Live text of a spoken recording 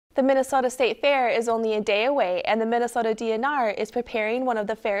The Minnesota State Fair is only a day away, and the Minnesota DNR is preparing one of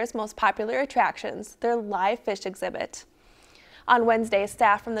the fair's most popular attractions, their live fish exhibit. On Wednesday,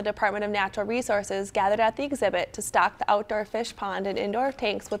 staff from the Department of Natural Resources gathered at the exhibit to stock the outdoor fish pond and indoor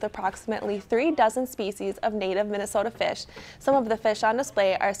tanks with approximately 3 dozen species of native Minnesota fish. Some of the fish on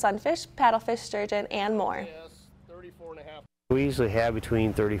display are sunfish, paddlefish, sturgeon, and more. We usually have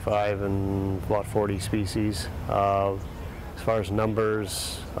between 35 and about 40 species. As far as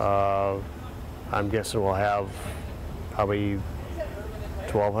numbers, I'm guessing we'll have probably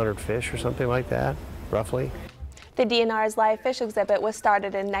 1,200 fish or something like that, roughly. The DNR's live fish exhibit was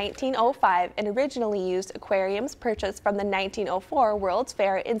started in 1905 and originally used aquariums purchased from the 1904 World's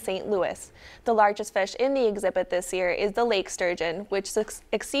Fair in St. Louis. The largest fish in the exhibit this year is the lake sturgeon, which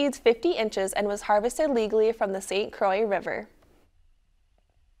exceeds 50 inches and was harvested legally from the St. Croix River.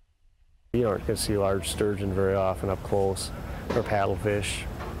 You aren't going to see large sturgeon very often up close, or paddlefish.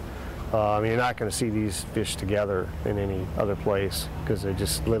 You're not going to see these fish together in any other place because they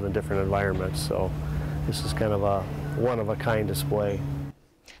just live in different environments. So this is kind of a one-of-a-kind display.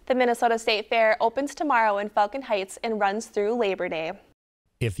 The Minnesota State Fair opens tomorrow in Falcon Heights and runs through Labor Day.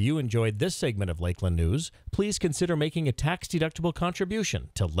 If you enjoyed this segment of Lakeland News, please consider making a tax-deductible contribution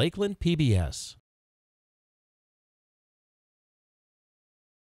to Lakeland PBS.